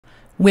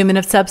Women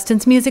of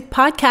Substance Music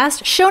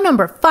Podcast, show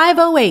number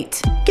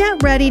 508.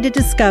 Get ready to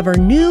discover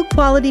new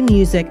quality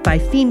music by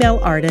female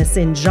artists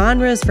in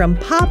genres from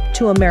pop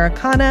to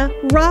Americana,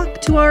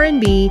 rock to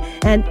R&B,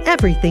 and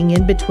everything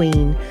in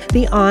between.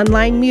 The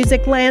online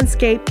music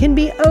landscape can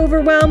be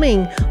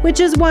overwhelming, which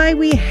is why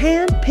we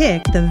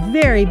handpick the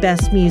very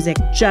best music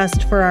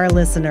just for our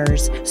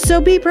listeners. So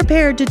be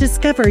prepared to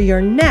discover your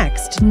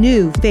next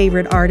new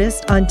favorite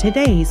artist on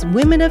today's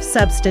Women of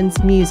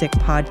Substance Music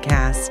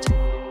Podcast.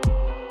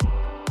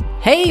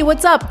 Hey,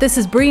 what's up? This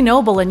is Bree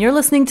Noble, and you're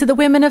listening to the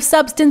Women of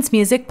Substance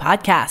Music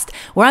Podcast,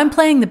 where I'm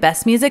playing the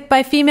best music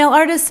by female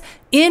artists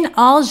in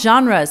all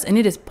genres, and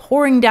it is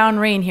pouring down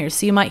rain here,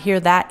 so you might hear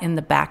that in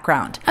the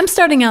background. I'm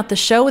starting out the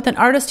show with an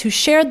artist who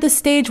shared the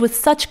stage with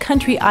such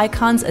country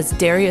icons as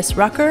Darius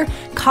Rucker,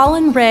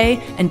 Colin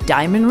Ray, and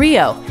Diamond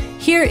Rio.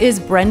 Here is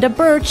Brenda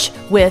Burch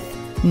with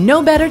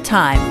No Better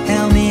Time.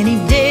 How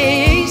many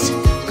days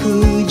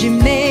could you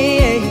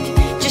make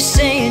just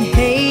saying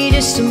hey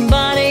to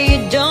somebody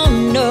you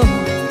don't know?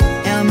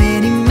 How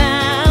many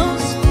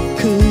miles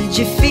could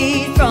you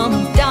feed from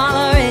a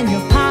dollar in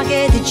your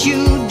pocket that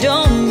you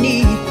don't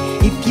need?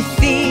 If you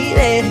feel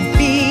it,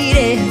 beat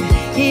it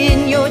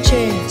in your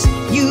chest,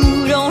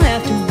 you don't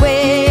have to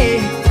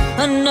wait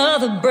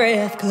another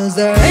breath, 'cause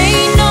there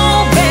ain't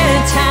no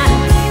better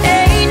time,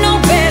 ain't no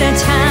better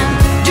time.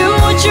 Do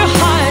what your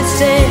heart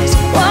says,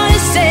 what it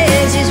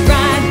says is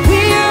right.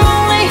 We're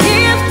only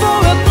here for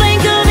a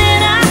blink of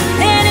an eye,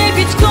 and if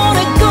it's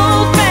gonna go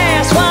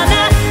fast, why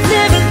not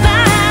live a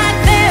life?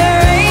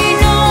 There ain't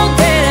no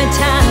better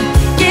time,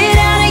 get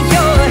out of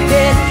your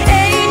head.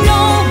 Ain't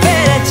no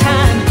better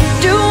time,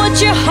 do what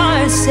your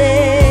heart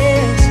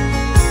says.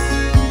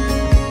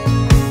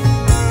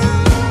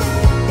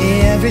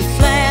 Every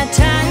flat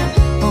tire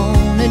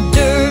on a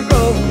dirt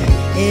road,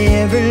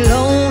 every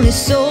lonely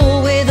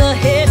soul with a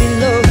heavy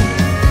load.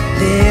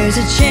 There's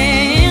a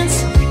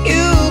chance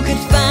you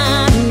could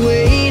find a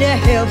way to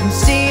help them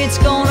see it's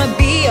gonna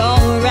be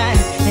alright.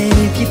 And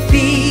if you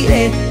feel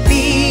it,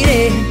 beat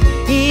it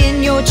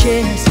in your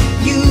chest,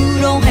 you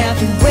don't have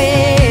to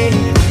wait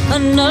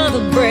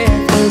another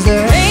breath, 'cause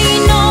there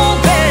ain't no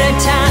better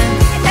time,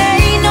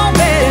 ain't no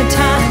better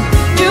time.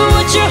 Do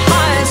what your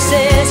heart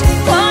says,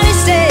 what it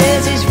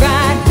says is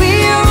right.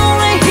 We're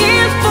only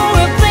here for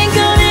a blink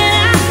of an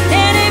eye,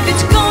 and if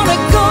it's gonna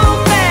go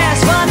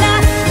fast, why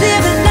not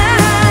live a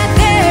life?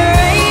 There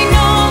ain't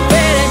no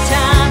better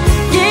time,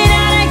 get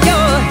out of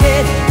your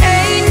head.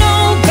 Ain't no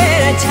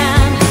better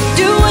time,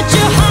 do what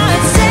your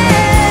heart says.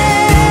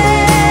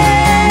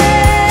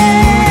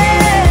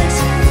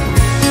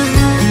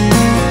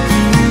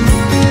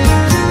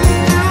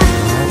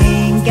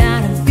 Ain't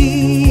gotta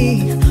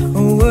be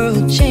a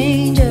world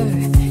changer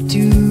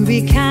to be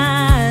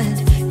kind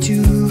to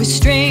a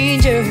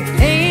stranger.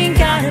 Ain't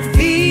gotta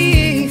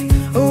be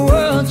a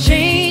world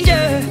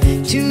changer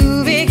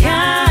to be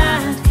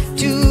kind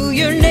to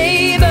your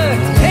neighbor.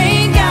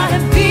 Ain't gotta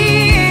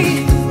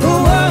be a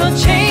world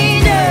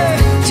changer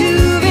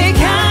to be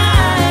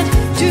kind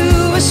to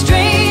a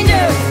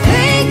stranger.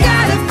 Ain't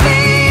gotta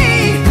be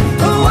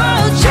a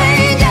world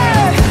changer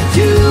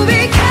to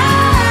be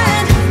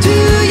kind to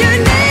your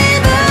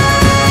neighbor.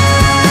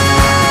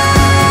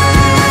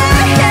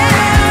 Yeah,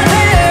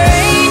 there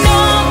ain't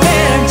no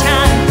better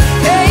time,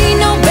 ain't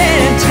no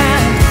better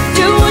time.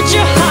 Do what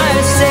your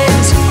heart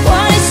says,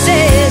 what it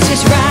says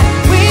is right.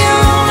 We're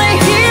only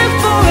here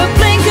for a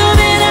blink of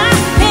an eye,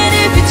 and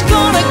if it's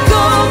gonna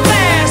go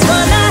fast,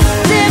 why not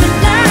live a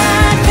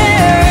life?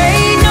 There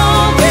ain't no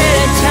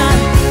better time,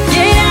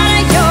 get out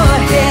of your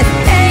head.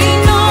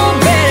 Ain't no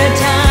better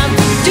time,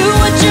 do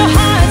what your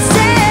heart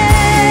says.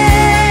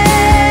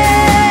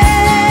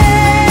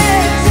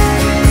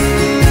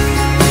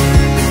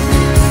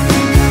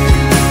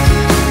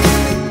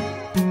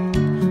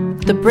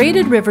 The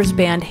Braided Rivers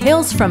Band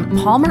hails from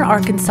Palmer,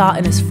 Arkansas,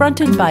 and is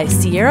fronted by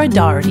Sierra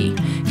Doherty.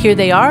 Here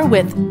they are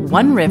with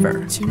One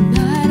River.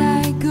 Tonight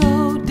I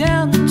go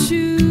down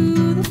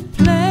to the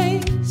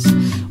place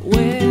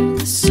where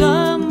the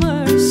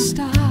summer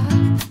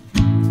stops,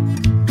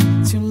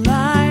 to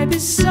lie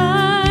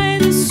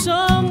beside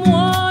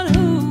someone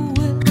who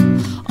will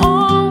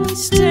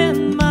always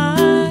tend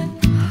my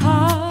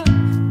heart.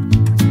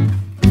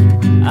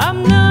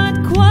 I'm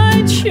not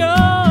quite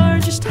sure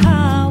just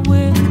how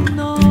we'll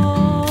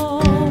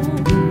know,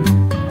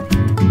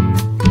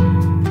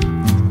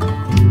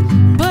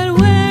 but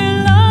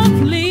where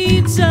love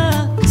leads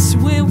us,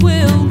 we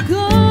will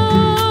go.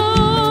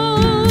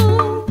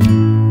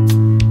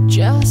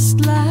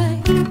 Just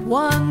like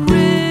one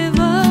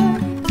river,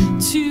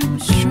 two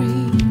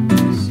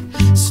streams,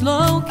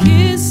 slow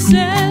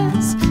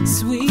kisses,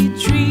 sweet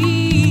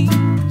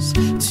dreams,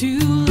 two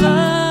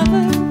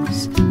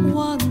lovers,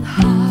 one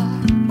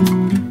heart,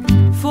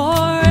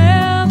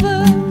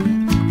 forever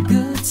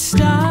good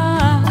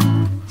start.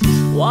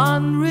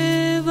 One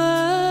river.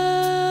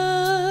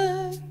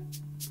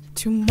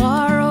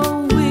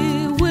 Tomorrow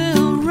we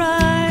will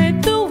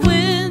ride the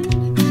wind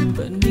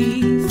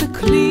beneath the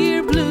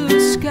clear blue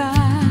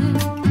sky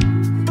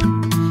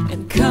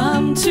and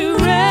come to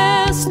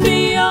rest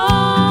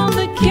beyond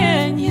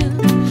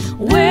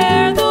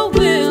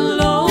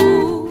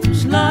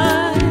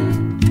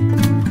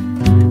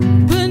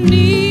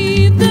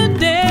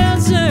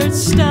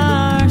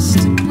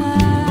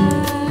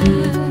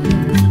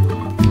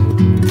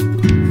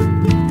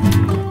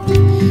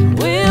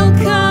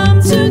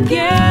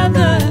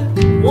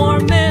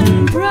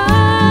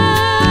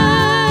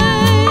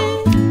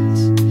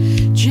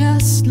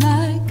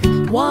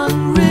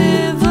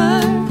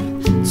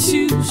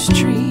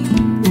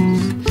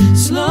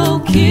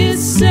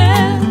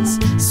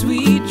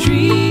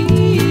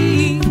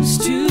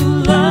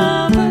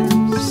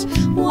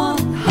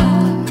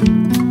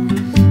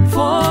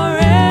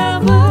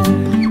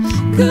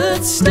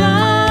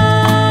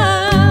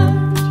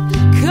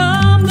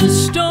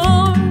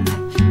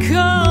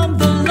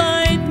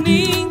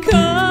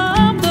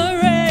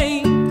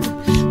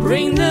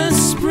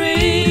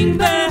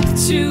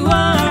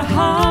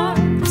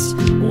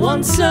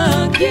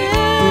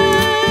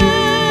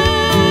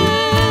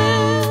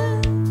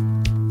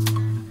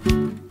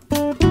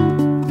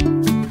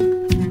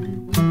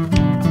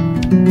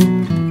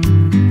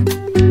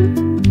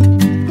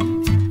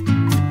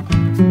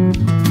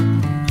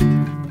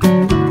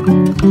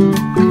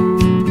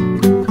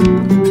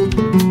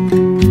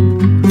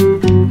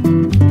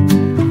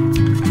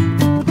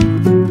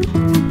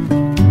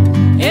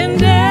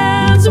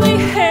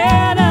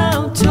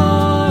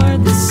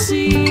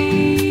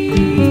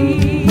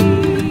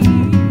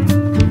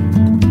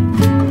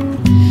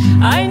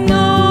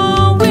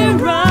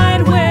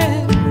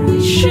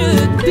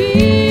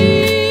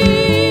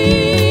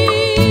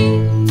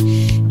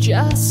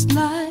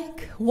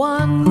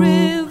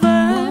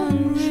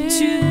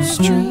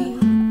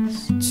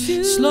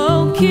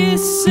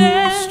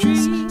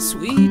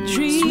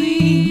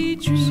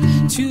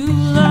two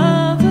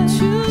lovers,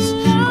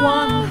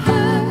 one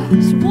heart,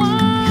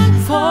 one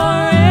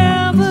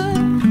forever.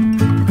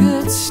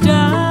 Good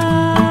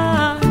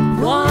start.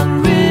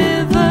 One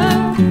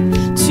river,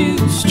 two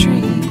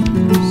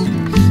streams,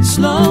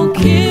 slow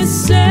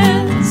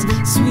kisses,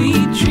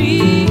 sweet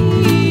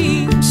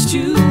dreams.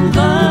 Two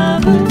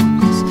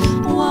lovers,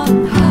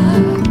 one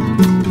heart,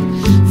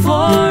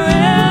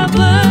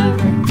 forever.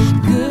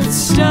 Good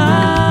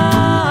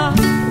start.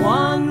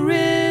 One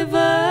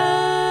river.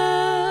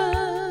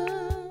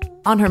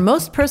 On her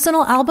most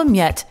personal album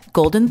yet,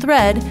 Golden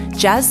Thread,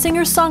 jazz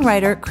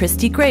singer-songwriter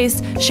Christie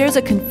Grace shares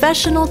a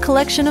confessional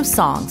collection of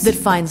songs that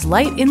finds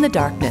light in the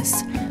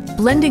darkness.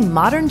 Blending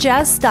modern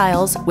jazz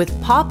styles with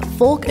pop,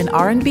 folk, and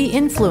R&B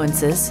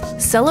influences,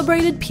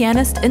 celebrated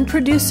pianist and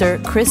producer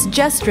Chris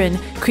Gestrin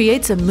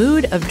creates a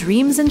mood of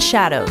dreams and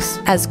shadows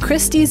as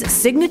Christie's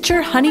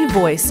signature honey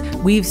voice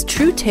weaves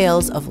true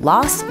tales of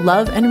loss,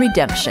 love, and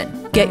redemption.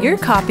 Get your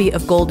copy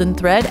of Golden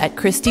Thread at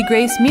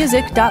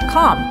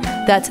ChristieGraceMusic.com.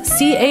 That's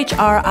CHRISTIE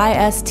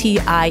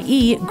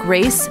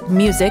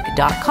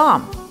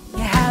GraceMusic.com.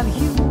 You have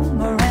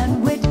humor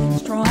and wit,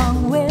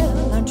 strong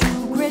will and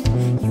true grit.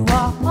 You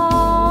are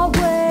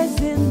always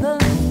in the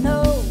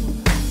know.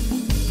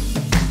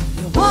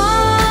 You're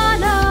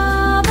one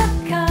of a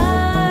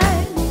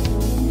kind.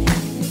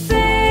 You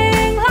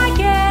sing like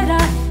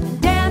Etta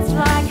and dance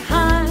like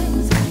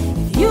Hines.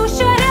 If you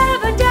should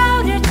ever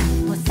doubt it,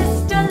 well,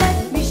 sister,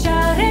 let me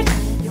shout it.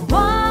 You're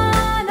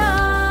one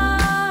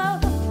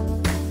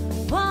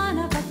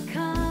of a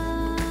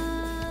kind.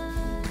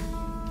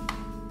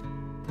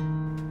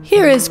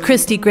 Here is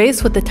Christie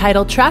Grace with the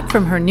title track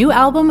from her new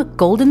album,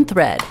 Golden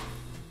Thread.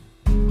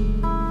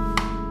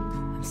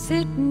 I'm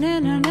sitting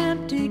in an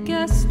empty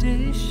gas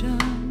station,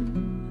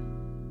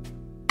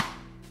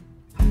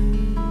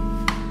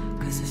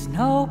 'cause there's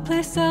no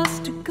place else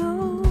to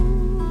go.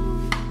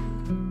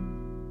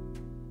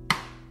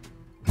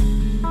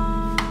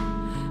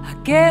 I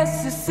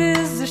guess this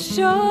is a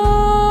showdown,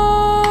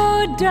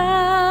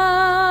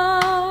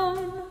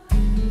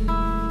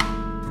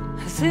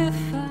 as if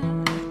I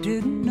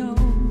didn't know.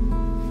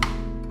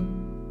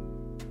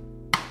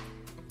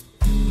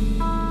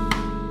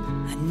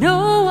 I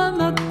know I'm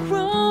a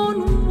grown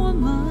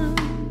woman,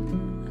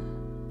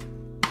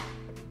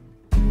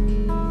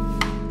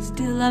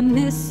 still I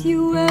miss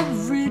you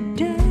every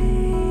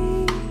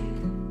day.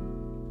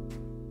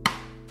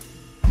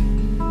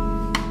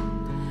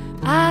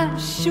 I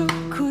sure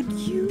could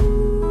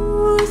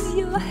use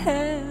your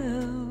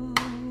help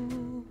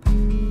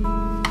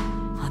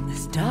on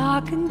this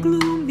dark and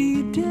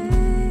gloomy day.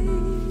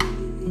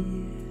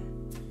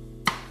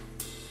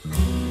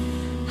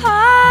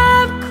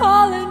 I'm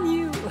calling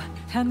you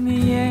and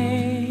the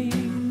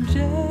angels,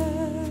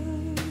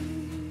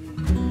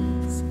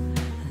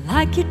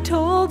 like you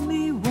told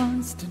me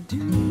once to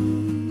do.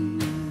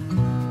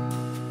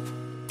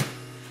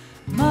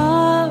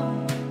 Mom,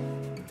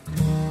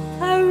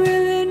 I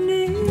really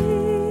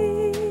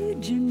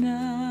need you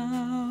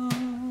now,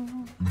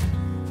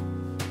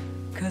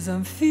 'cause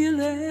I'm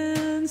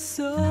feeling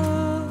so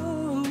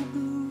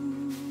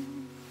blue.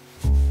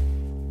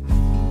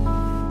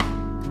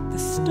 The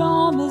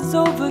storm has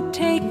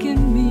overtaken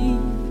me.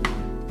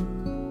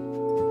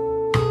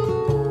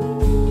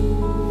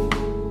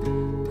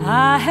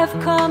 I have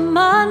come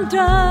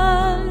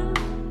undone.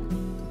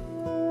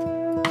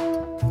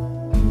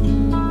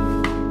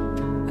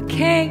 I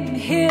came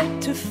here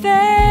to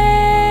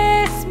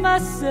face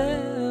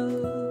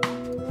myself,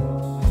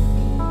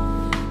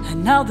 and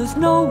now there's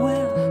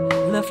nowhere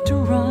left to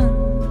run.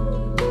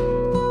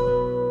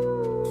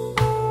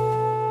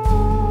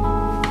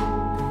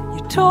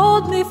 You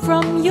told me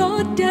from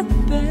your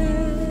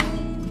deathbed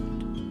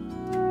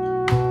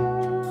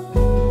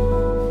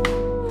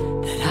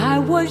that I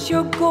was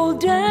your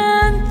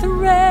golden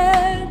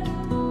thread,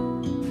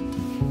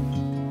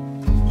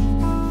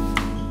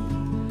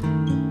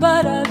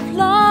 but I've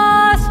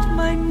lost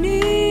my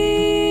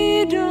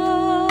needle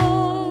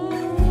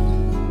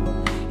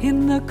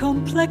in the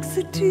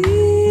complexity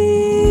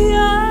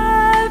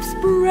I've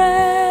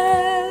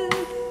spread.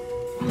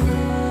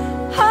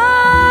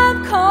 I'm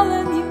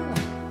calling you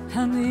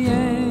and the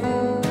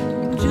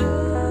angels,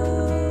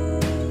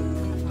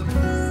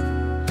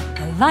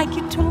 like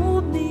you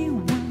told me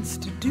once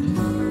to do.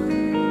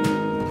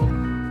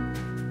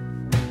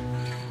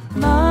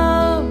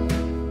 Mom,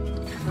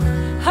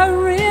 I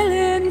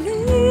really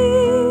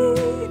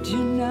need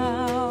you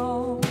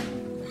now.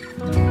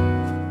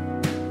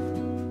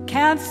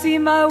 Can't see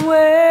my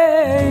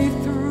way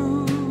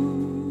through.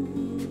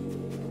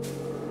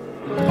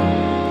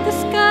 The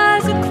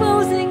skies are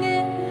closing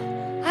in.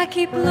 I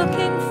keep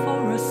looking for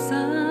a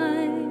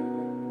sign,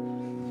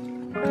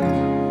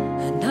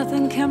 and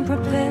nothing can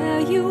prepare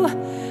you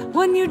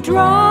when you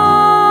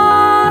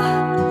draw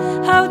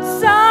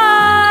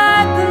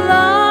outside the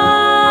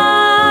line.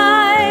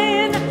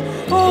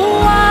 Oh,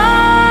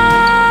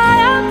 I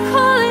am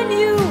calling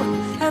you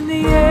and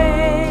the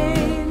angels,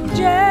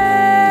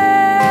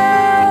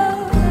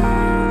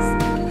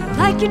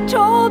 like you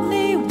told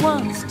me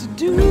once to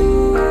do.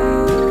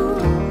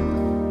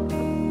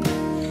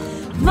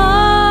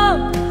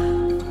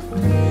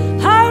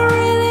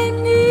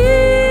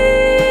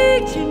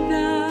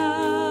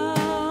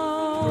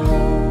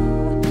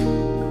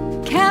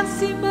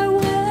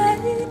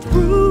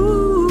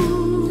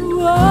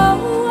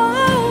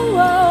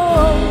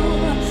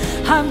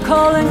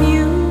 calling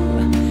you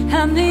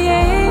and the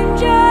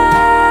angels,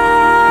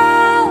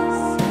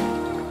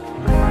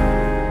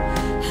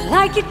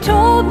 like you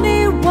told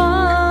me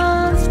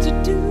once to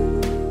do.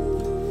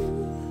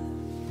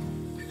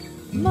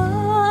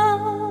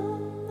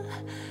 Mom,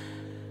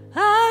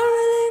 I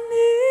really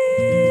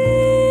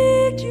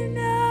need you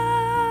now.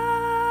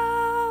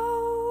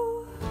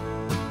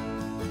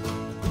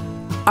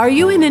 Are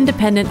you an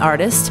independent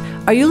artist?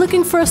 Are you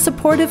looking for a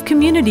supportive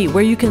community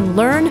where you can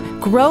learn,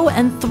 grow,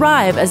 and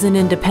thrive as an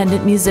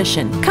independent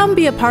musician? Come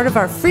be a part of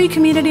our free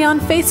community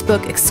on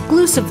Facebook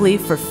exclusively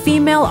for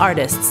female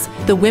artists,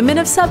 the Women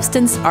of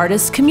Substance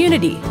Artists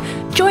Community.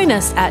 Join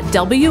us at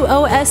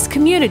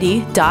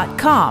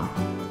woscommunity.com.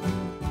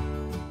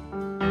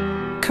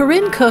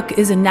 Corinne Cook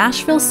is a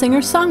Nashville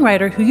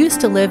singer-songwriter who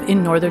used to live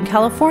in Northern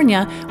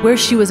California, where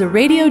she was a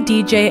radio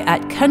DJ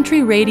at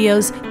country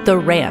radio's The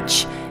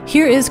Ranch.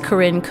 Here is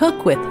Corinne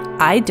Cook with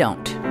I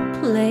Don't.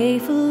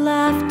 Playful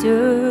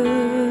laughter,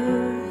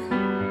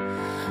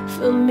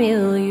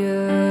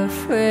 familiar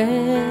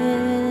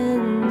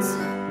friends.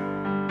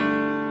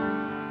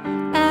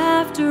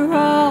 After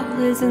all,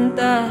 isn't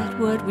that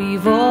what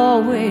we've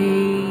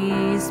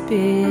always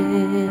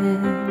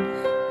been?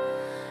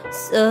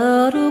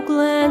 Subtle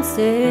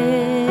glances,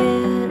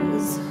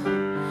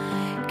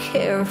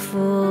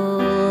 careful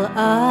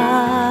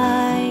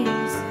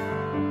eyes,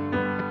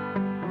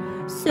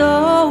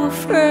 so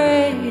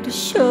afraid to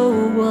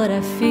show what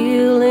I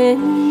feel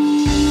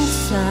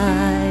inside.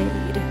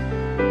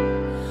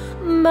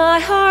 My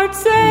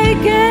heart's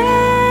aching,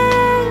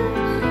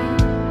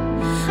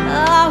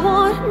 I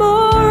want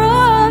more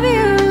of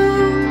you.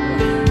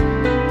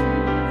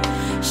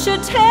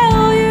 Should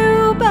tell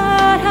you, but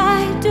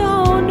I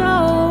don't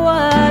know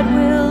what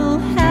will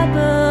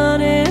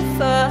happen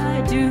if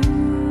I do.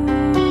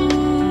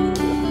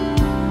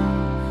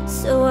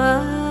 So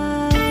I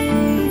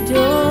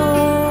don't.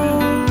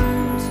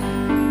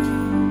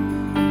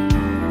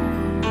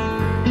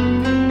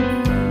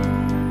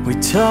 We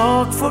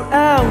talk for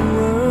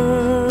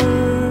hours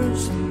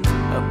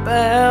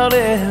about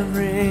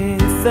everything.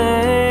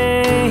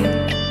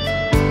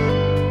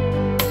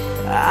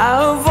 I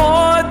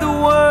avoid the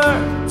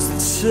words that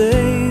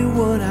say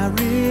what I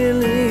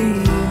really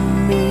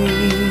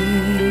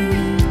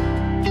mean.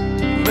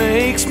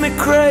 Makes me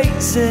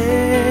crazy,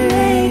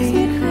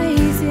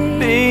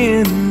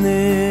 being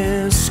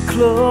this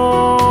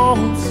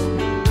close.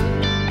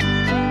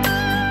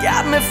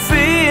 Got me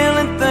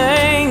feeling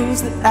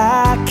things that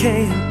I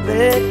can't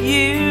let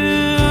you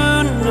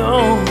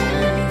know.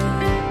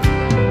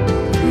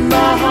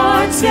 My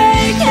heart's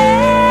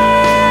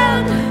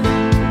aching,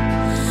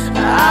 I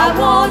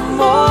want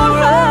more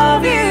of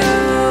you.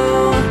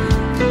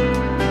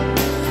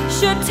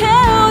 Should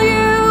tell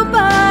you,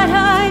 but I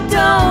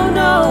don't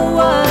know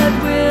what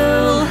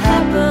will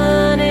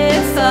happen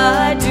if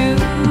I do.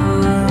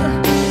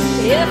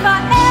 If I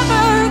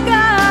ever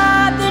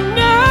got the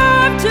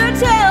nerve to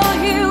tell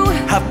you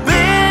I've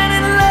been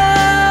in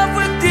love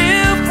with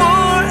you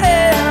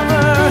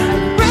forever,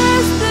 I'd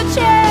risk the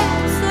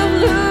chance of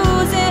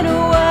losing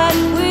what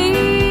we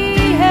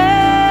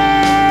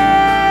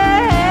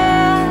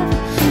have.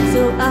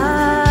 So I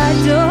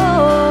don't.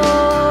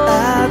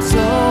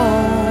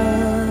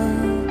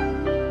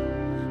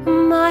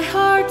 My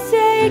heart's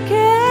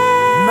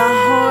aching. My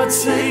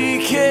heart's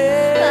aching. I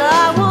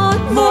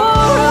want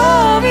more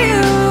of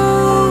you.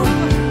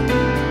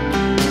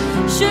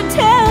 Should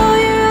tell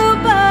you,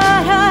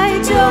 but I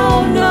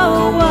don't know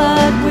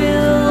what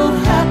will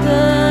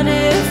happen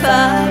if I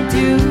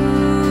do.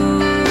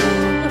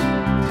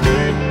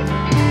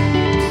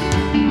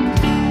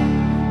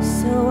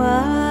 So I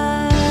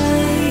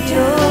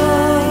don't.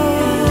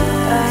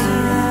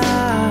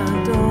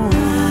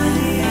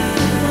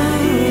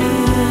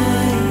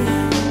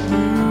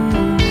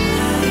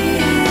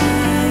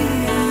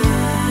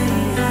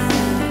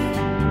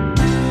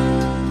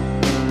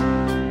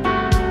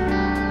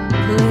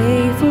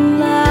 Playful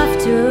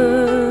laughter,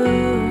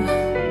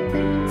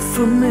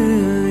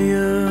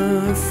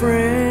 familiar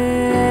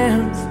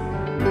friends.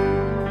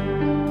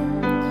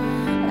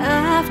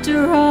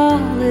 After all,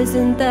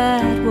 isn't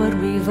that what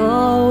we've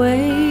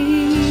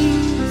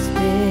always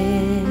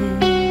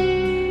been?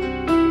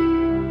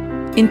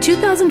 In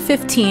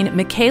 2015,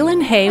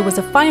 Mikalyn was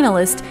a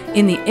finalist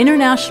in the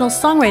International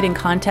Songwriting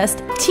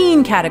Contest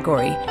Teen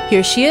category.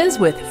 Here she is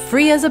with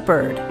Free as a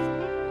Bird.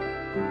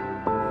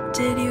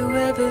 Did you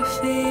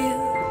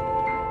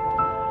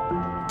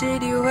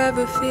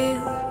ever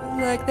feel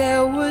like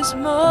there was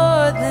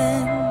more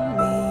than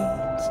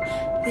meets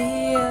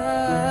the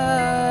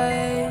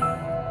eye?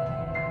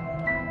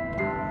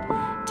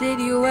 Did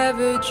you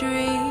ever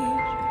dream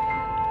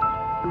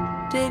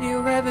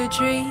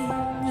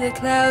the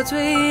clouds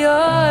were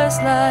yours,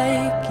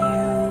 like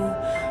you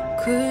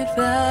could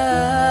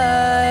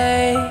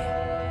fly?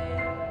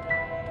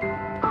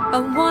 I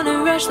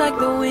wanna rush like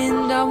the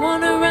wind, I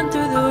wanna run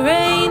through the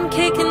rain,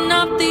 kicking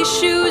off these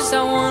shoes,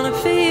 I wanna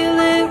feel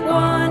it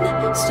one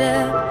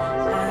step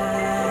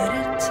at a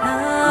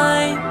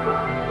time.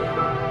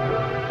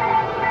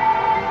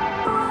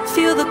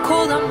 Feel the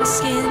cold on my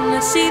skin, I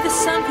see the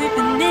sun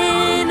creeping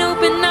in.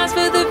 Open eyes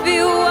for the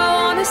view, I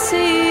wanna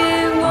see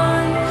it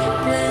one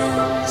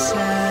glance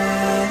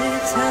at a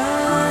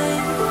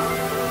time.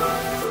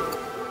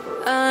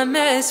 I'm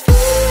as free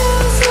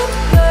as a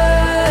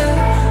bird,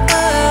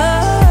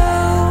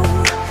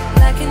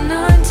 like an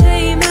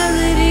untamed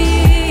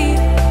melody.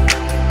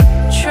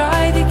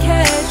 Try to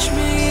catch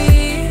me.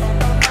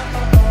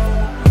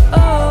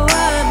 Oh,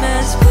 I'm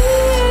as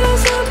free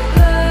as a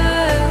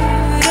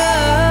bird.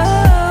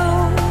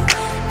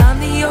 I'm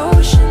the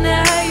ocean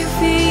at your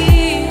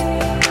feet.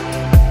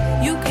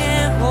 You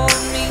can't hold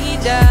me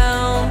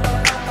down.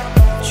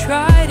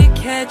 Try to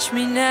catch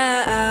me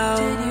now.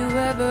 Did you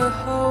ever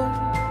hope?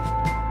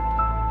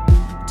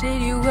 Did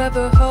you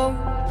ever hope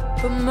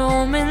a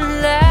moment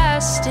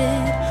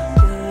lasted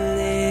a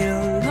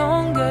little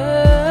longer?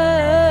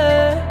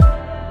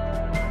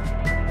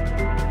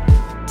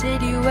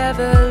 Did you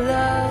ever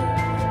love?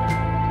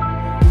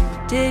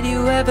 Did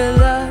you ever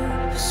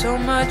love so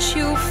much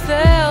you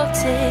felt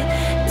it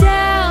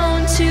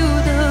down to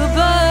the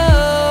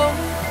bone?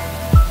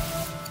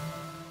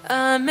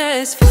 I'm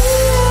as free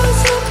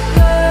as a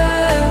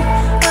bird,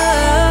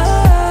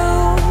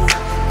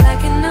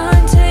 like an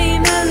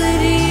untamed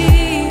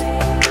melody.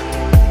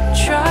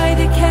 Try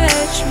to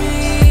catch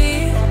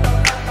me.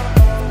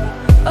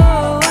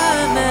 Oh,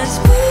 I'm as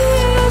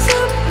free as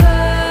a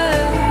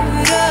bird.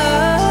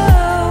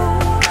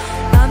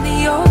 I'm the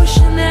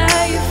ocean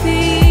at your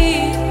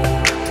feet.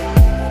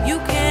 You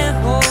can't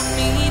hold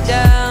me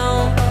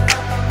down.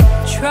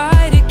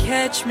 Try to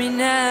catch me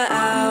now.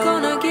 I'm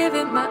gonna give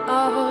it my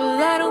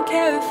all. I don't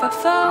care if I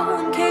fall.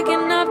 I'm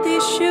kicking off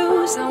these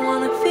shoes. I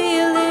wanna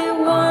feel it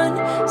one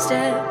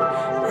step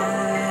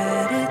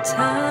at a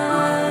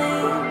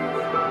time.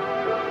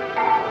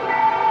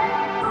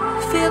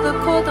 Feel the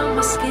cold on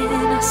my skin,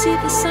 I see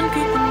the sun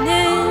creeping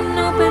in.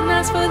 Open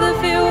eyes for the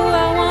view,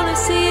 I wanna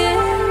see it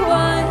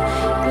one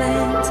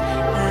glance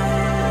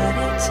at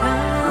a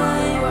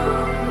time.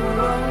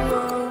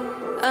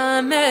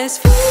 I'm as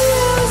free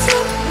as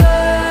a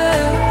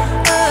bird,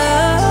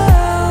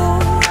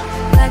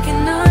 like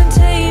an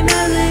untamed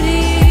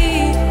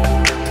melody.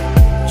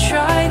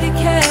 Try to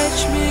catch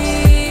me.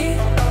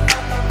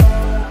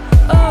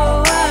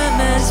 Oh, I'm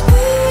as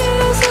free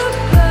as a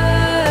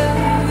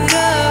bird.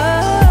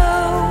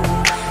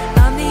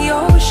 I'm the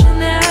ocean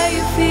at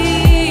your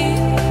feet.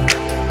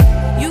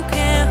 You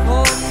can't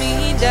hold me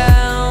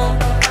down.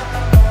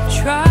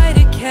 Try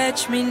to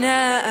catch me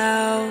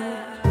now.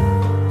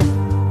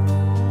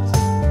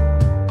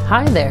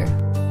 Hi there,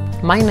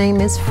 my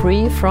name is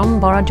Free from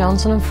Bara,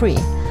 Jonson and Free,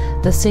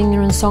 the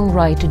singer and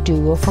songwriter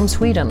duo from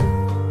Sweden.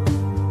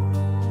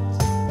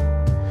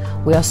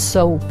 We are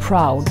so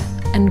proud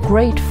and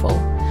grateful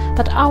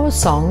that our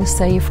song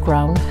Safe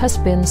Ground has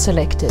been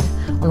selected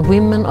on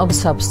Women of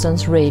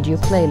Substance radio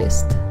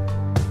playlist.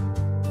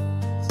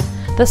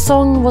 The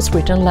song was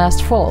written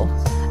last fall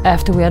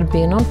after we had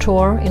been on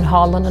tour in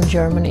Holland and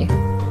Germany.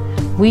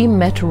 We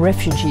met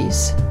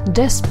refugees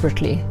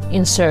desperately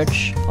in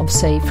search of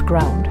safe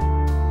ground.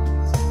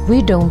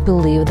 We don't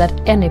believe that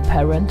any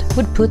parent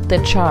would put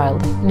their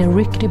child in a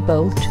rickety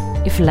boat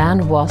if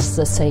land was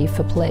the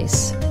safer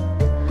place.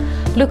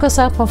 Look us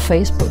up on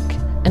Facebook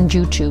and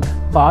YouTube,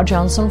 Bara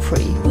Jonson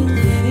Free.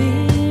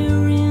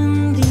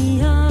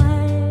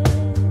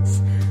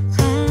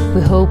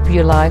 We hope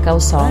you like our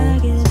song,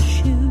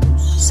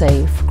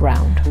 Safe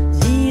Ground.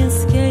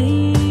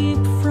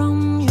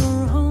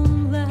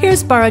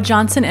 Here's Bara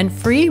Jonson and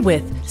Free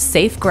with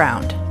Safe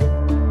Ground.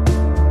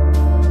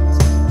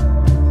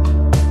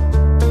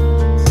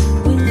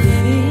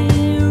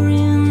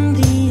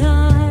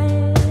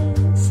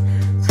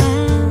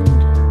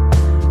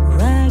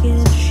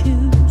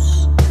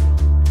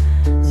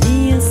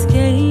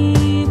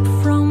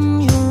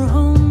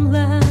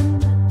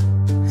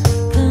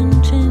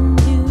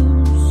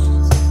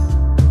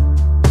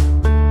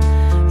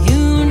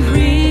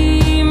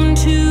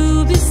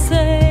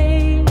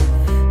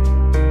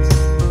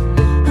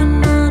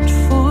 Not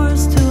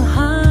forced to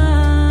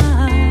hide.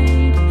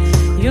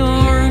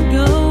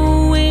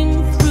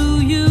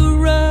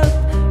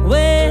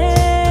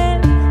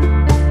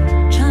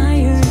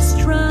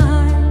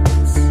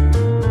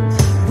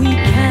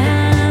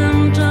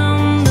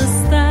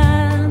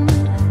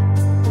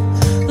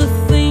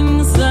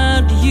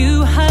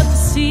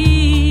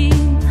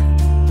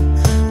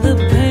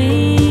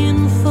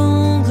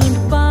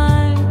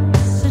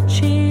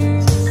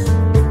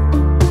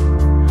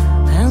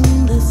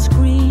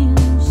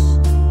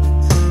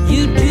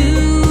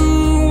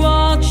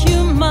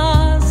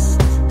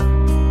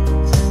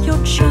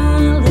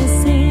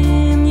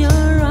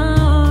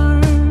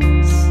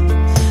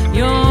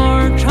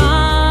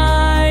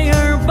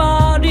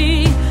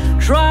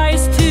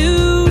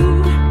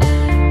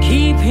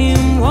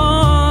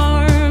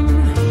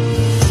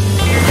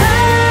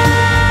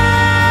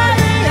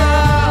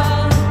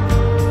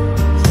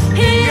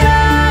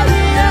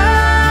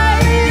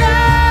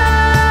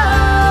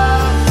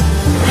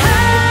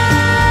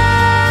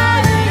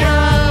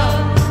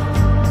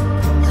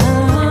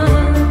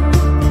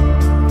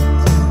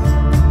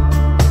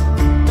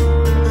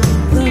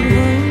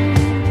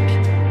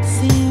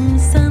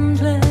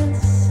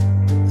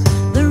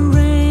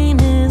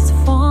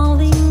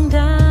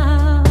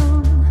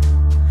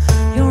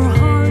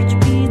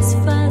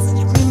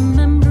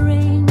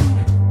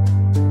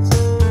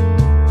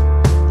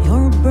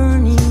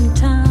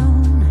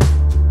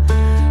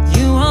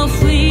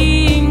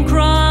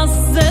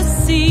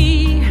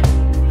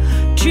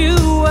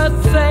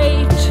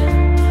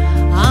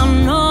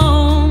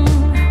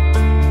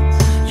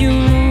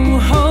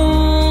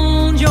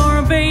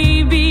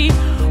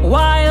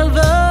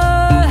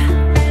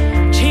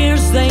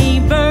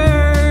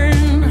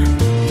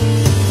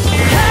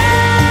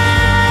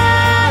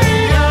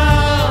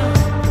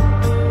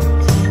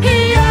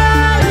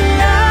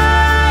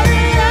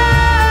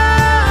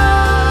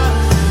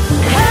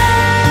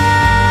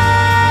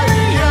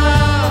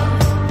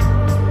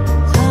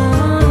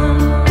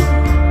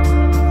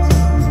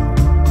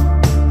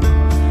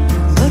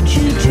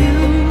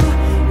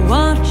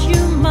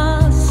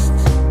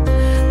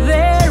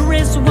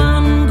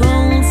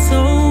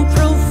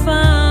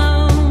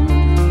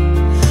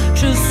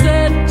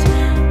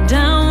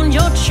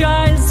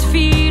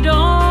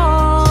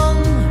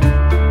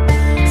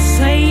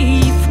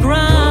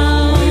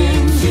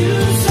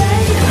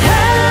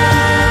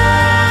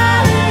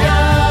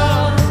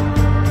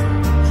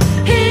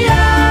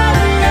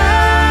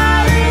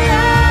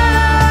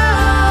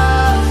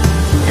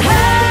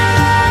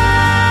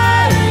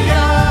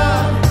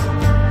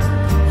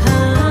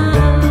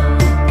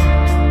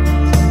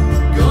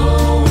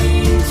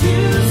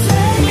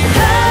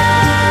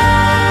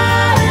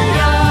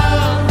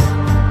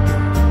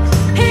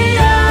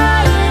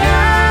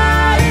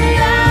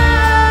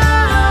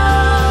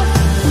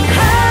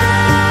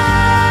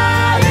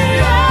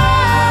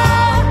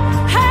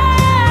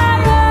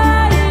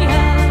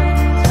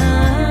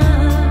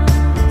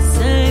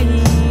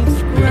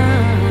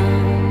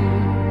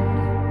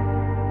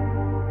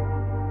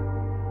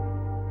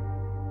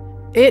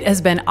 It has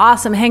been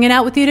awesome hanging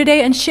out with you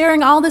today and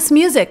sharing all this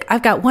music.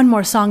 I've got one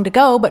more song to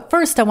go, but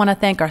first I want to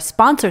thank our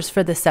sponsors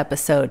for this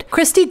episode,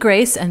 Christie,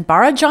 Grace, and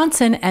Bara,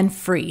 Jonson, and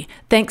Free.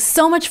 Thanks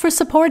so much for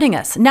supporting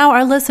us. Now,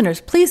 our listeners,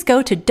 please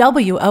go to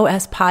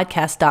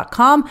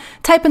wospodcast.com,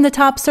 type in the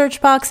top search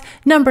box,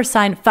 #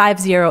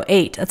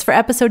 508. That's for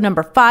episode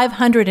number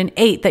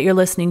 508 that you're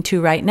listening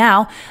to right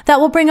now. That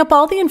will bring up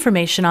all the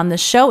information on this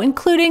show,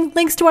 including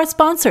links to our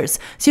sponsors,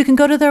 so you can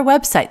go to their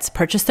websites,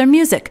 purchase their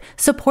music,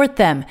 support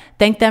them,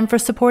 thank them for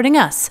supporting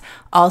us.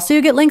 Also,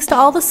 you get links to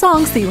all the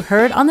songs that you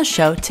heard on the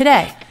show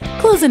today.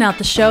 Closing out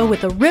the show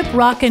with a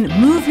rip-rockin',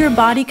 move your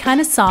body kind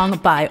of song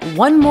by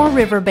One More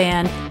River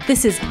Band.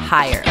 This is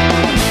Higher.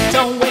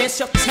 Don't waste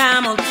your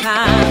time on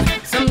time.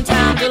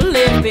 Sometimes you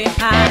live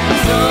behind.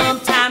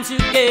 Sometimes you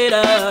get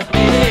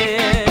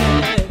ahead.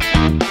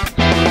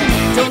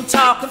 Don't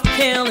talk of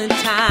killing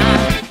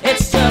time.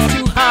 It's just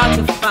too hard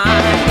to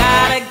find.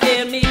 Gotta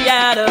get me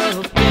out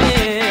of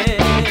bed.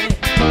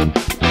 You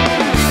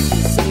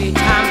see,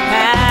 time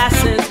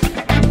passes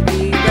and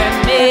we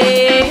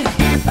remain.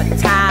 But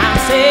time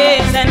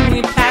says and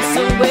we pass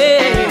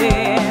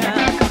away.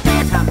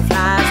 Time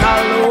flies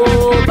all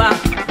over.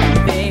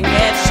 Living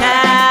at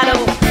shadow,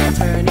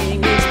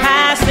 turning each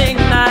passing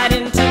night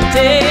into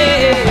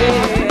day.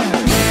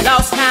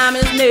 Lost time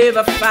is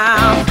never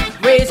found.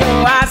 Raise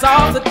your eyes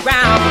off the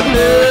ground.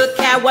 Look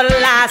at what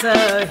lies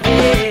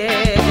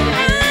ahead.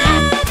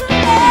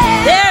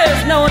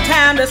 There's no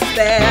time to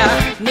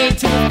spare. Need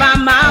to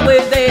find my way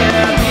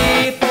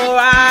there before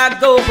I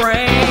go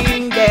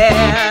brain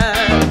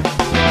dead.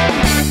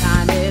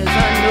 Time is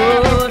an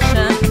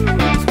ocean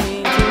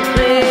between two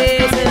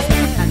places,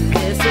 and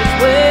this is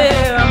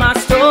where my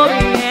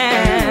story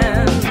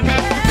ends.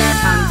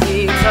 Time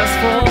takes us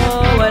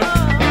forward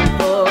and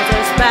pulls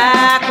us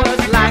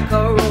backwards like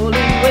a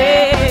rolling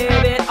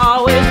wave. It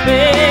always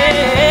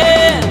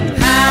been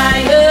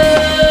higher.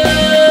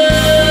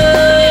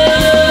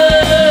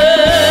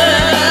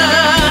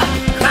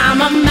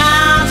 Climb a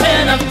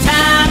mountain of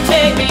time,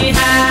 take me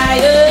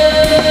higher.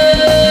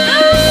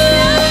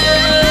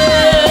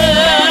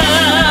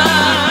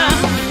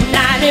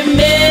 90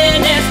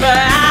 minutes per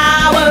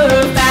hour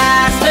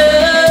faster.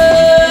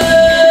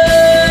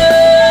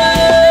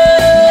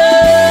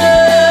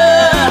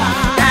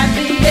 At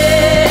the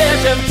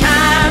edge of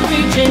time,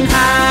 reaching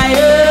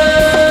higher.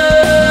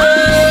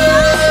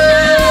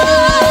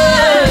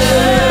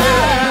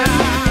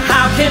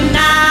 How can I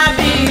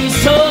be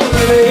so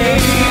late?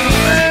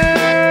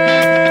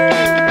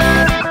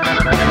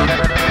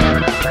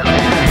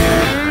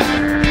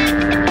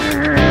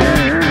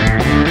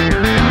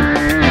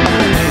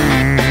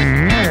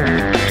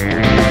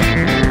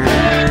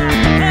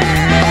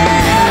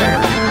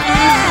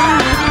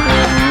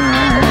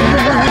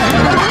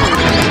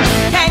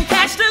 Can't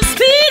catch the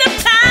speed of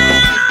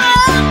time.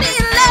 I'll be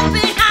left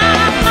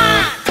behind. My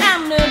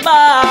time to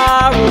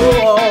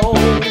borrow.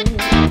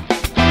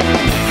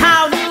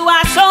 How do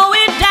I slow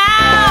it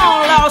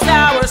down? Lost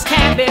hours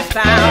can't be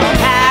found.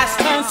 Past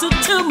turns to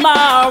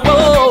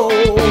tomorrow.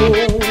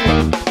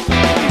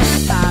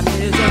 Time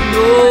is an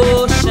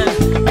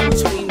ocean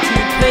between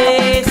two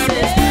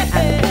places,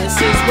 and this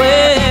is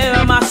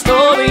where my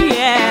story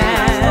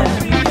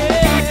ends.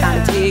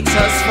 Time takes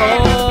us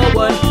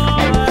forward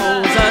and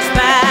pulls us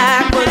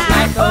backwards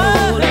like a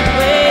rolling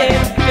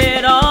wave.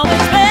 It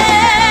always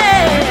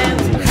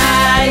bends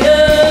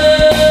higher.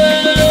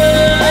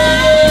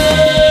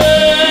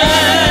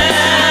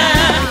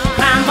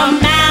 Climb a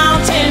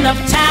mountain of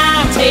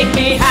time, take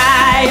me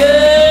higher.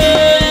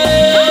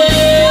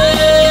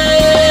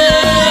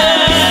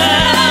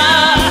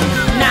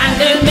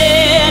 90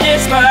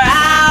 minutes per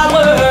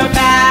hour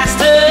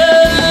faster.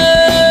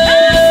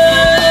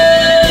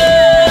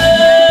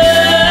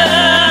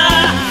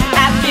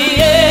 At the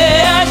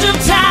edge of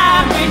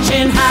time,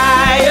 reaching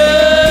higher.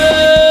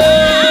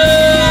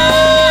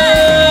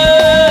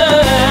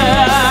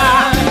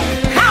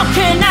 How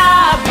can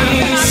I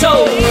be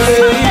so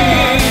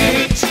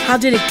late? How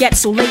did it get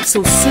so late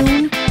so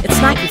soon? It's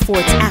night before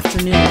it's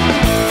afternoon.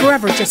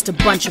 Forever just a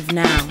bunch of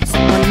nouns.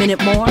 1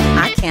 minute more,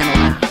 I can't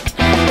allow.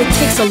 It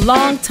takes a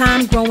long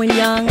time growing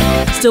young.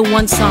 Still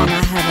one song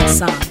I haven't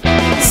sung.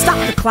 Stop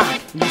the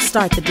clock and we'll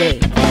start the day.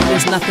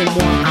 There's nothing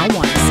more I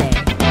want to say.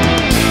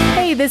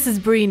 Hey, this is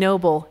Bree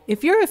Noble.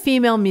 If you're a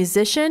female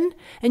musician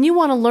and you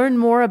want to learn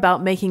more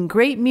about making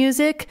great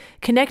music,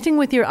 connecting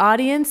with your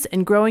audience,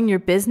 and growing your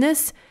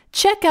business,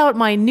 check out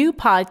my new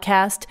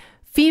podcast,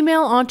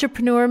 Female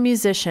Entrepreneur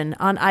Musician,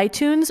 on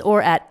iTunes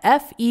or at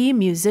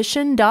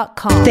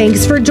femusician.com.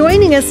 Thanks for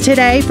joining us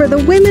today for the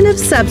Women of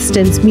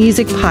Substance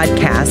Music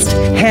Podcast.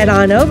 Head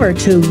on over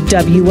to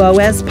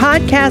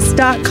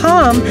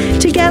wospodcast.com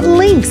to get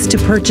links to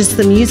purchase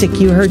the music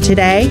you heard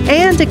today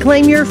and to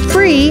claim your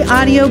free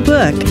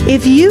audiobook.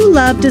 If you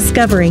love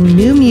discovering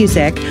new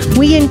music,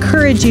 we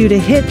encourage you to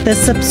hit the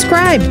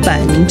subscribe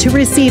button to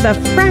receive a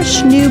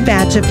fresh new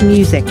batch of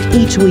music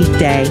each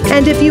weekday.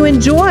 And if you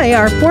enjoy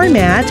our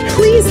format,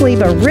 Please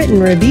leave a written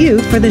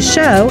review for the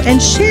show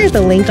and share the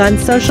link on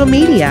social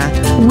media.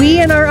 We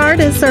and our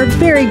artists are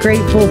very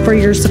grateful for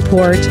your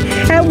support.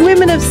 At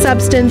Women of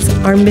Substance,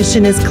 our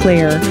mission is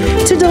clear: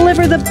 to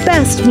deliver the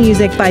best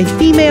music by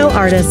female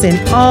artists in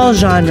all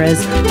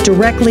genres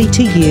directly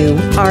to you,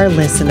 our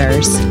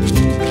listeners.